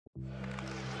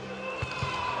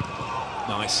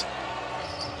Nice.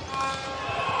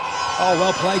 Oh,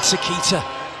 well played, Sakita.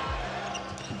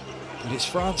 But it's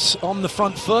France on the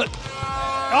front foot.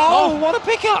 Oh, what a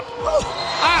pickup!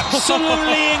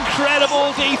 Absolutely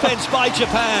incredible defense by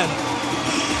Japan.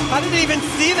 I didn't even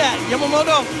see that.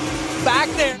 Yamamoto back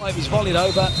there. It was volleyed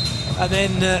over, and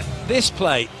then this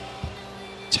play,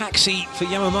 taxi for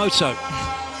Yamamoto.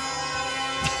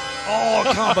 Oh,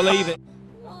 I can't believe it.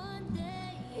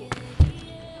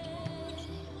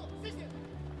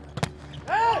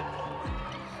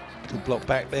 Good block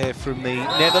back there from the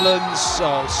Netherlands.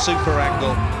 Oh, super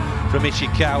angle from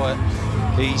Ishikawa.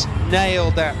 He's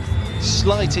nailed that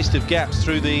slightest of gaps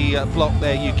through the block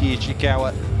there, Yuki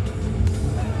Ishikawa.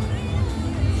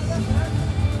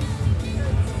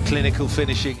 Clinical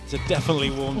finishing. It's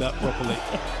definitely warmed up properly.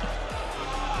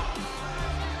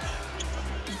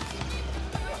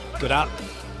 Good up.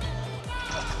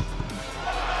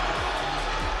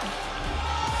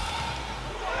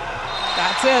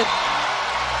 That's it.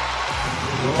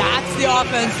 That's the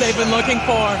offense they've been looking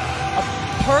for. A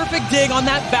perfect dig on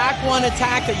that back one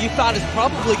attack that you thought is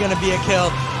probably going to be a kill.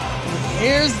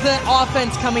 Here's the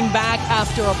offense coming back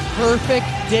after a perfect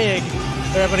dig.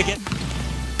 They're able to get...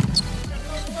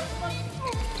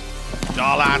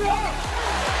 Darlan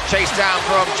chased down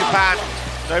from Japan.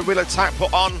 No real attack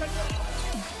put on.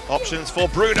 Options for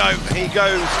Bruno. He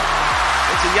goes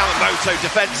into Yamamoto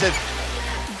defensive.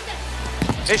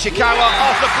 Ishikawa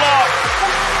off the block.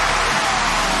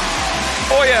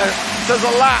 Oya does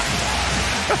a lap.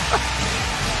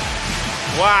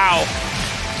 Wow.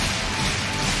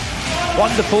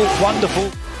 Wonderful,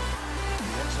 wonderful.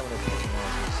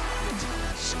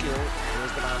 Skill.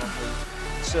 There's the man on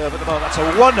the serve at the moment. That's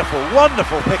a wonderful,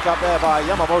 wonderful pick up there by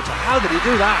Yamamoto. How did he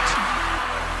do that?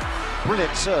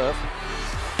 Brilliant serve.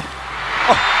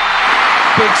 Oh,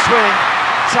 big swing.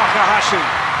 Takahashi.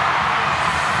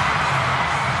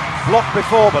 Blocked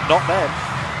before, but not then.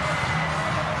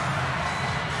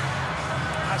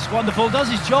 That's wonderful, does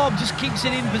his job, just keeps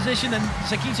it in position, and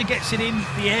Sakita gets it in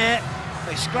the air.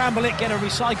 They scramble it, get a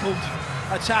recycled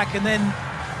attack, and then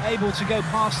able to go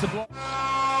past the block.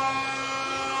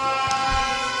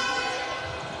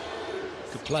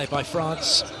 Good play by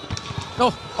France.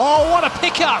 Oh, what a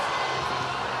pickup!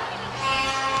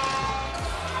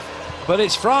 But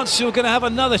it's France who are going to have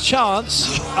another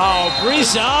chance. Oh,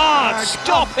 Brizard,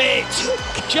 stop it!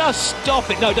 Just stop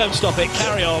it. No, don't stop it.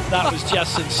 Carry on. That was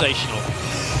just sensational.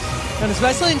 And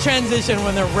especially in transition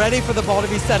when they're ready for the ball to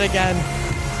be set again.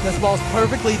 This ball's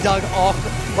perfectly dug off,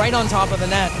 right on top of the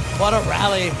net. What a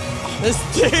rally. This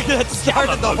dig that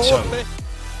started the whole thing.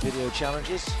 Video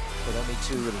challenges, but only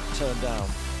two will turn down.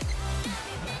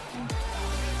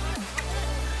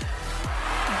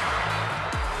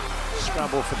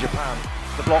 Scramble for Japan.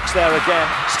 The block's there again.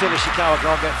 Still Ishikawa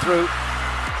can't get through.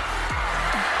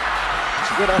 It's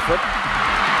a good effort.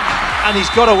 And he's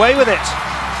got away with it.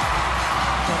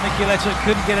 Well, Michieletto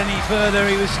couldn't get any further.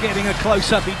 He was getting a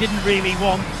close-up he didn't really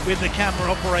want with the camera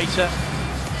operator.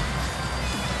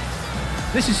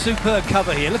 This is superb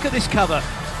cover here. Look at this cover.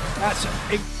 That's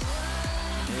Here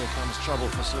comes trouble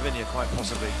for Slovenia, quite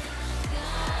possibly.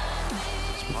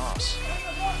 It's pass.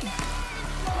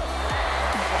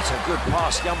 What a good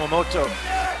pass, Yamamoto.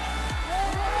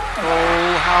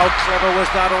 Oh, how clever was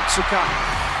that Otsuka?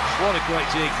 What a great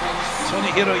dig.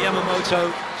 Tomohiro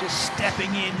Yamamoto just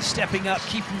stepping in, stepping up,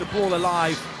 keeping the ball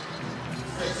alive.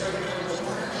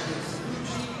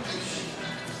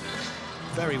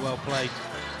 Very well played.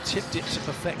 Tipped it to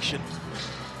perfection.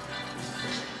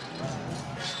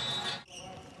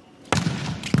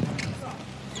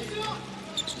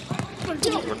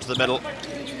 Run to the middle.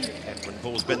 When the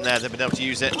ball's been there, they've been able to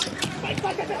use it.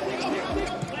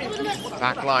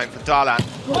 Back line for Darlan.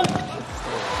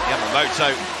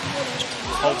 Yamamoto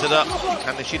holds it up.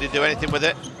 Can Nishida do anything with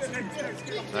it?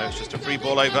 No, it's just a free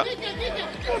ball over.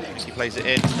 He plays it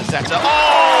in to the setter. Oh,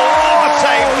 what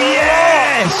a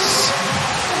Yes!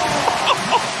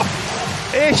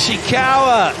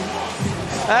 Ishikawa,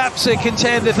 absolute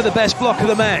contender for the best block of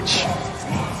the match.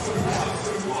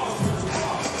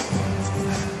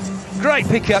 Great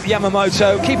pickup,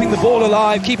 Yamamoto, keeping the ball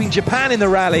alive, keeping Japan in the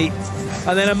rally,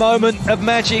 and then a moment of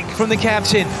magic from the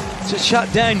captain to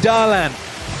shut down Darlan.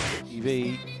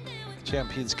 TV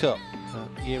Champions Cup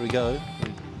a year ago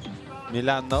in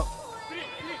Milano.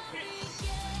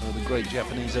 One of the great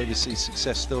Japanese overseas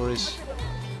success stories.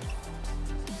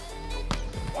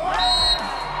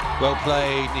 Well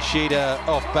played, Nishida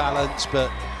off balance,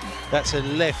 but that's a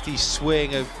lefty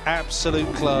swing of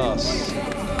absolute class.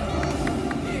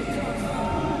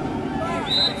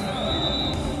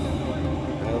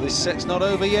 Well, this set's not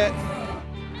over yet.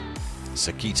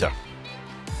 Sakita.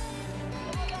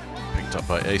 picked up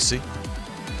by AC.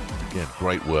 Again,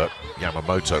 great work.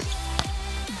 Yamamoto.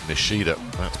 Nishida,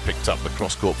 that's picked up the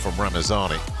cross-court from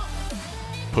Ramazani.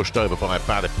 Pushed over by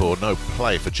Badipur. No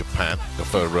play for Japan,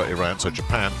 for Iran, so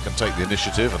Japan can take the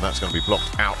initiative, and that's going to be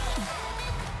blocked out.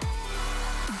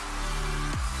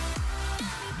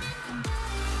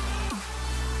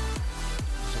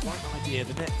 It's a right idea,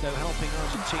 the net though helping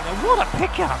Argentina. What a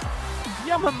pickup!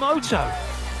 Yamamoto!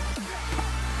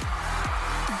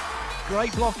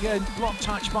 Great block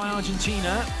touch by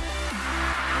Argentina.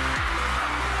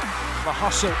 The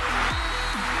hustle.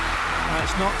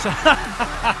 It's not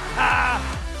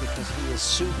because he is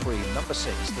supreme. Number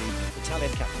 6, the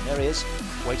Italian captain. There he is,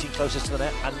 waiting closest to the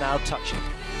net and now touching.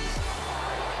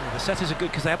 The setters are good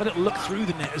because they have a little look through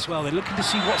the net as well. They're looking to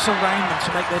see what's around them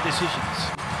to make their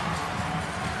decisions.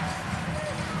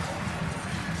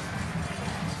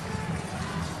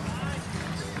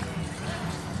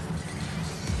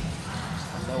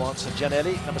 No answer,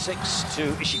 Gianelli, number 6,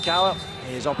 to Ishikawa.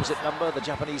 His opposite number, the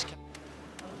Japanese captain.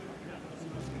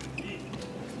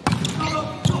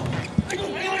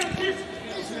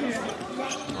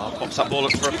 Pops up ball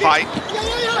for a pipe.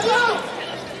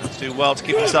 Does do well to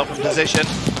keep himself in position.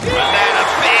 And then a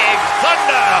big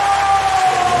thunder!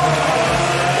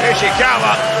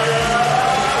 Ishikawa.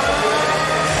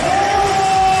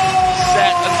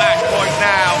 Set the match point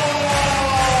now.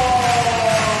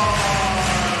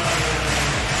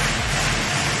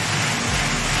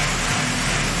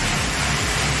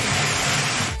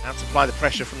 And to apply the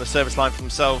pressure from the service line for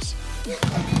themselves.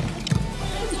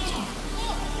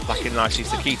 Back in nicely,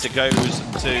 Sakita goes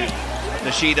to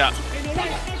Nishida.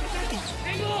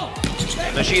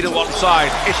 Nishida one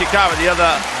side, Ishikawa the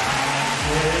other.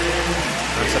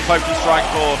 It's a potent strike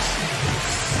force.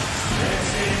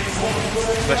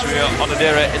 Especially on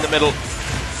Onodera in the middle.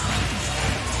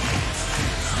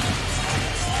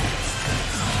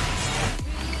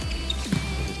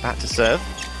 Back to serve.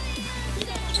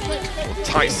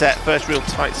 Tight set, first real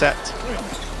tight set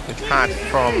we've had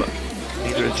from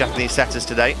neither of the Japanese setters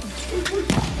today.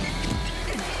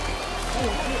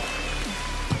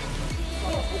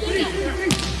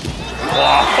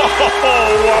 Whoa,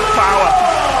 what power!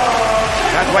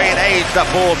 That way in age, that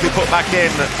ball to be put back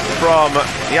in from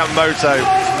Yamamoto.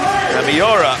 And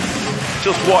Miura,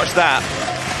 just watch that.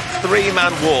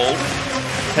 3-man wall,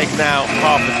 taking out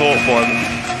half the court for him.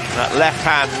 That left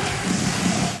hand.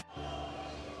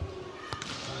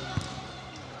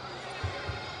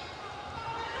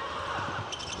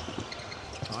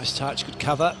 Nice touch, good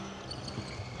cover.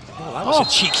 Oh, that was a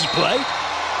cheeky play.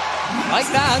 Like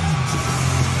that.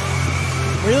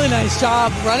 Really nice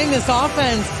job running this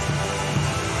offense.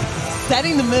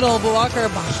 Setting the middle blocker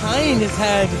behind his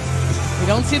head. We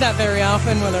don't see that very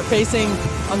often when they're facing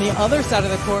on the other side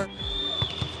of the court.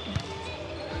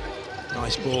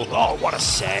 Nice ball. Oh, what a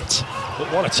set. But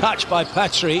what a touch by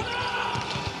Patry.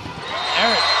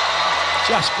 Eric,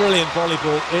 just brilliant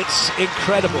volleyball. It's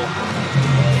incredible.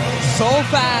 So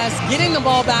fast, getting the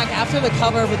ball back after the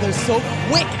cover, but they're so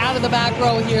quick out of the back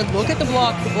row here. Look at the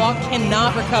block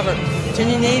cannot recover.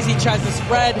 Giannese tries to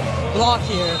spread block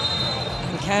here.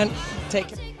 He can't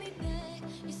take it.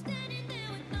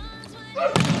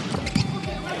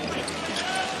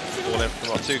 Ball in from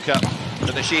Otsuka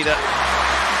to Nishida.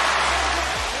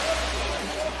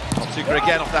 Otsuka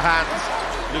again off the hands.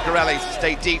 Lucarelli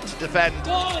stay deep to defend. And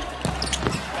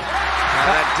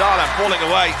then Darlan falling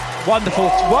away. Wonderful,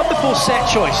 wonderful set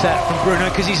choice that from Bruno,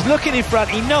 because he's looking in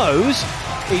front. He knows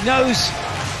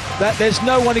that there's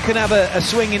no one who can have a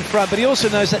swing in front, but he also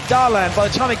knows that Darlan, by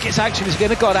the time it gets action, is going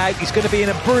to got out. He's going to be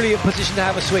in a brilliant position to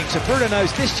have a swing. So Bruno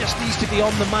knows this just needs to be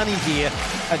on the money here,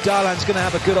 and Darlan's going to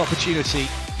have a good opportunity.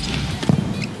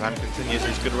 Ram continues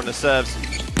his good run of serves.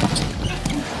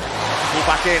 Pull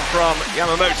back in from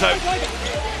Yamamoto.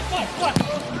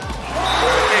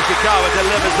 Ishikawa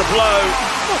delivers the blow.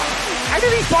 How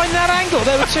did he find that angle?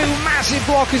 There were two massive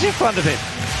blockers in front of him.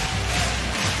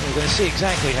 We're going to see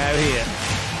exactly how here.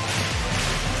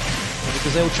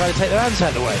 Because they all try to take their hands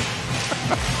out of the way.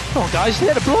 Come on, guys,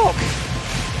 they had a block.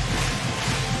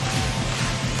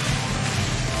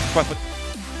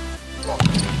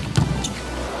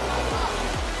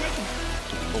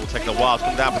 Ball taking a while to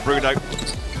come down for Bruno. And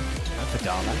for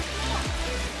Darlan.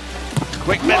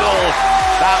 Quick middle.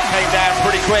 That came down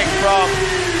pretty quick from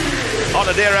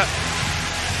Onodera.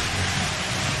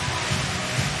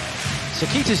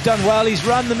 Sakita's done well. He's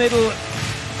run the middle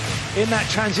in that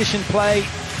transition play.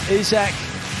 Isaac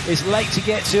is late to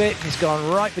get to it. He's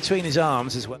gone right between his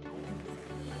arms as well.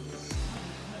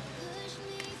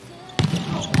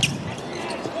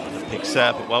 Big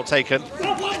serve, but well taken.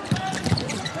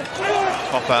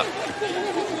 Popper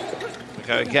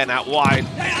Go again out wide.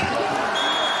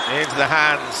 Into the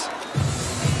hands.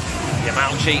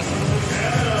 Yamauchi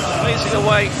squeezing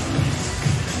away.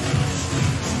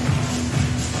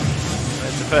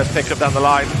 There's the first pickup down the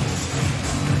line.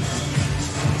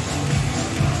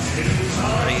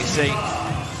 There you see,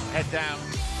 head down.